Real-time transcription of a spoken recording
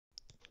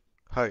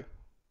Hi,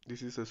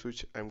 this is a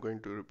switch I'm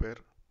going to repair,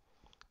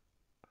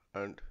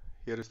 and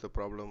here is the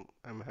problem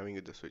I'm having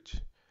with the switch.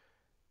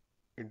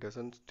 It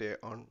doesn't stay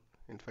on,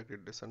 in fact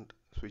it doesn't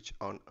switch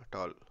on at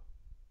all.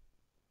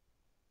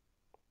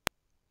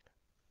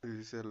 This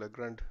is a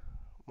Legrand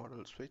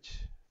model switch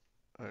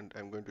and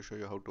I'm going to show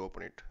you how to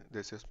open it.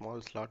 There's a small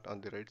slot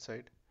on the right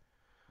side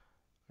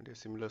and a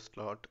similar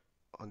slot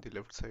on the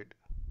left side.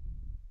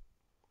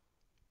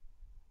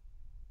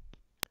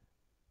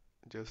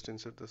 Just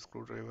insert the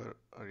screwdriver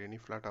or any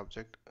flat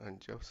object and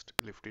just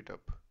lift it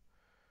up.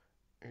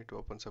 It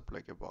opens up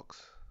like a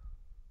box.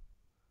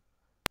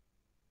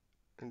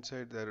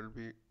 Inside there will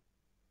be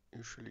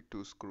usually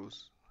two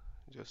screws.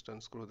 Just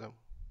unscrew them.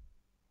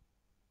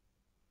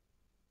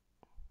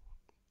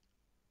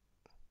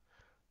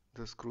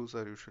 The screws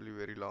are usually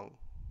very long.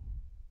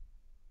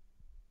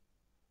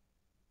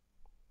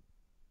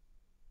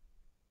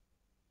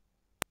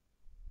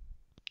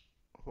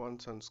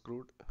 Once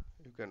unscrewed,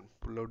 you can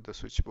pull out the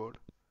switchboard.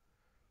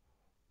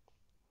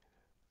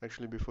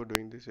 Actually, before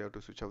doing this, you have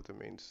to switch off the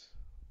mains.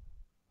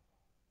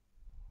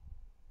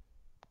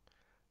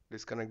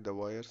 Disconnect the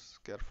wires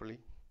carefully.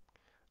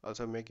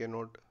 Also make a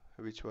note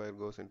which wire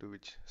goes into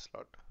which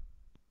slot.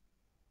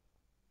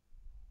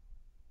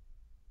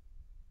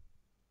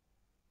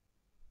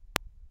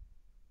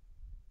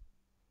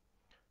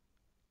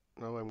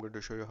 Now I'm going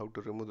to show you how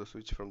to remove the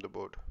switch from the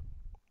board.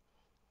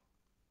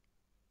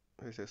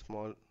 There's a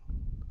small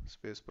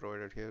space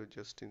provided here.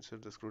 Just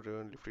insert the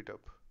screwdriver and lift it up.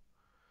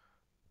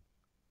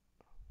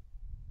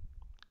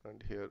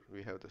 And here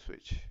we have the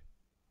switch.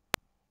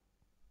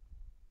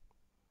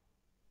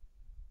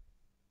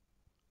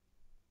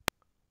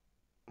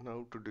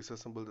 Now to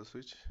disassemble the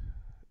switch,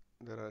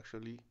 there are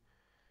actually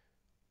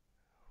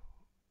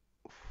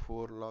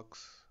four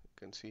locks. You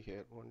can see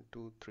here 1,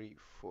 2, 3,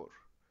 4.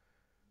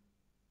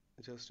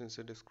 Just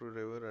insert a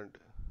screwdriver and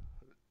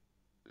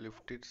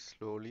lift it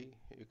slowly.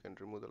 You can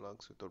remove the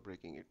locks without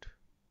breaking it.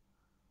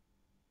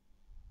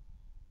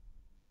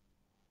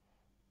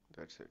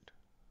 That's it.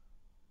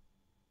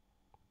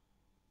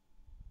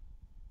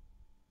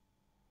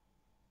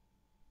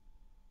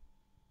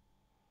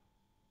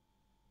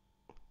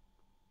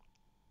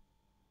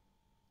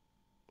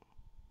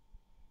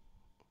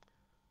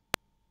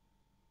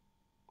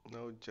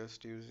 Now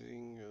just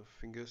using your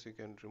fingers you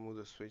can remove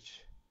the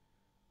switch.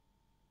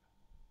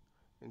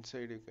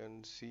 Inside you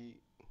can see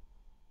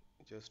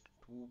just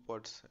two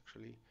parts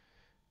actually,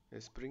 a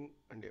spring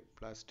and a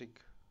plastic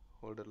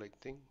holder like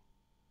thing.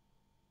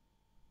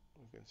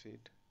 You can see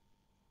it,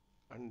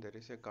 and there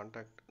is a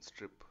contact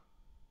strip.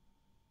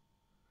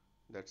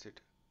 That's it,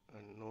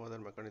 and no other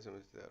mechanism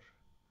is there.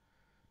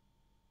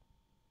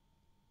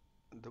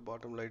 The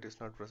bottom light is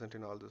not present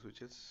in all the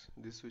switches.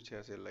 This switch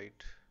has a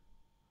light.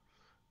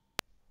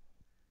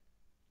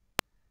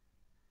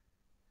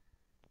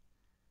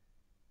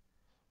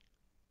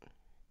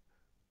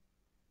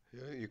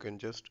 Here you can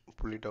just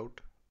pull it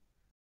out,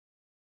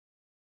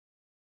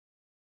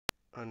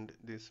 and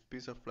this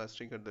piece of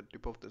plastic at the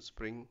tip of the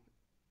spring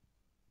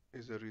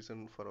is the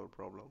reason for our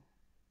problem.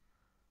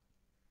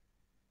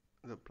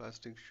 The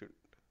plastic should,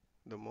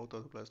 the mouth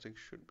of the plastic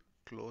should be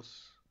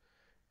close.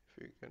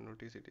 If you can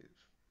notice, it is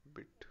a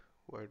bit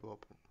wide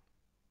open.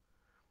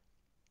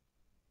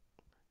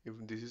 If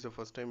this is the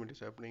first time it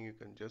is happening, you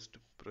can just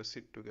press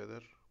it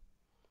together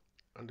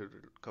and it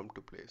will come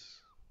to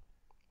place.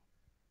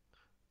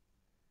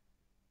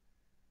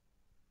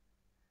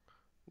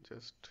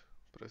 Just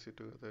press it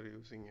together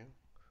using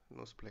a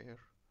nose plier,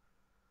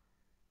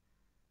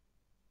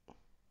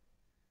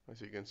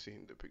 as you can see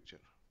in the picture.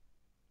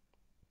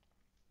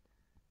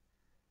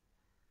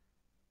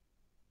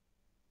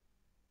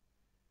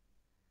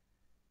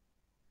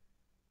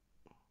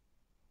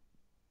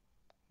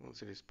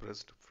 Once it is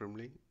pressed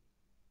firmly,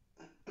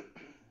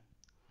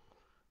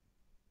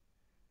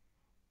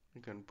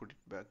 you can put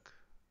it back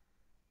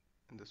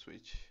in the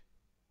switch.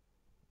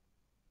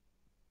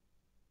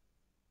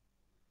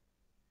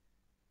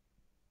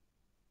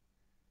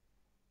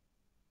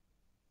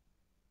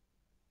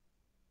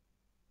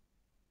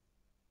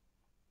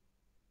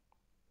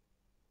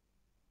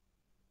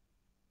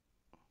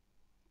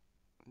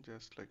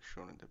 Just like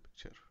shown in the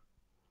picture.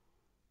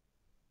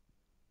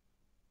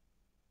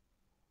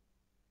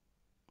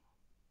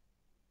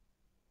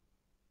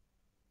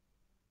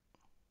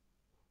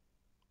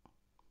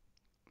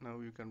 Now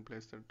you can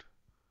place that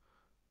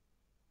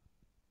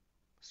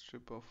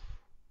strip of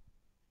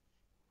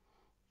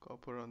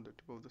copper on the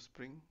tip of the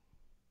spring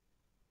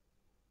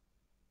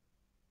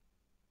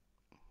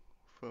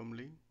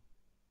firmly,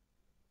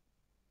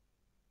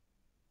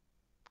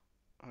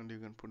 and you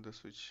can put the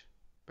switch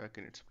back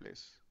in its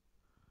place.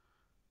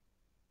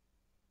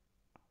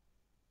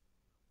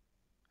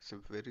 It's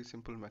a very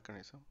simple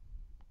mechanism.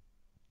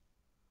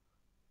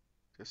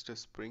 Just a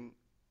spring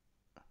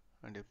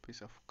and a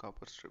piece of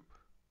copper strip.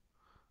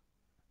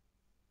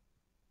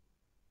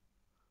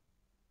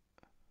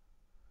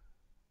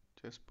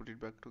 Just put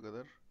it back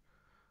together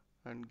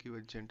and give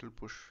a gentle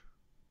push.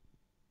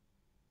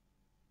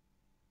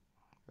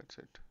 That's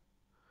it.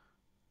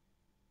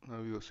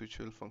 Now your switch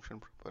will function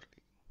properly.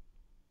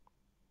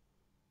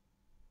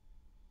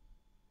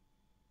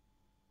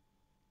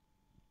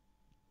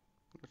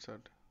 That's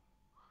it.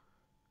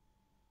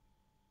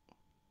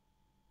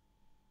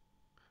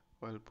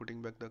 While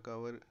putting back the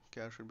cover,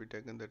 care should be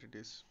taken that it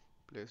is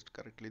placed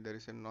correctly. There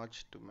is a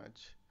notch to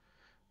match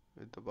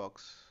with the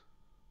box,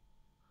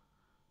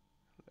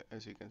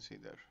 as you can see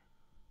there.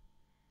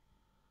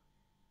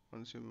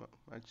 Once you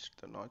match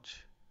the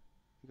notch,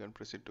 you can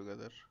press it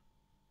together.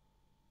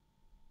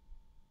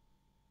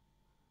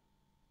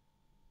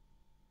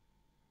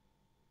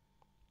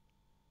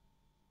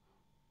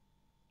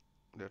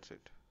 That's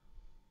it.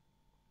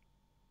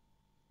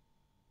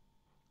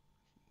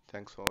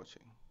 Thanks for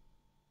watching.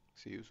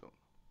 See you soon.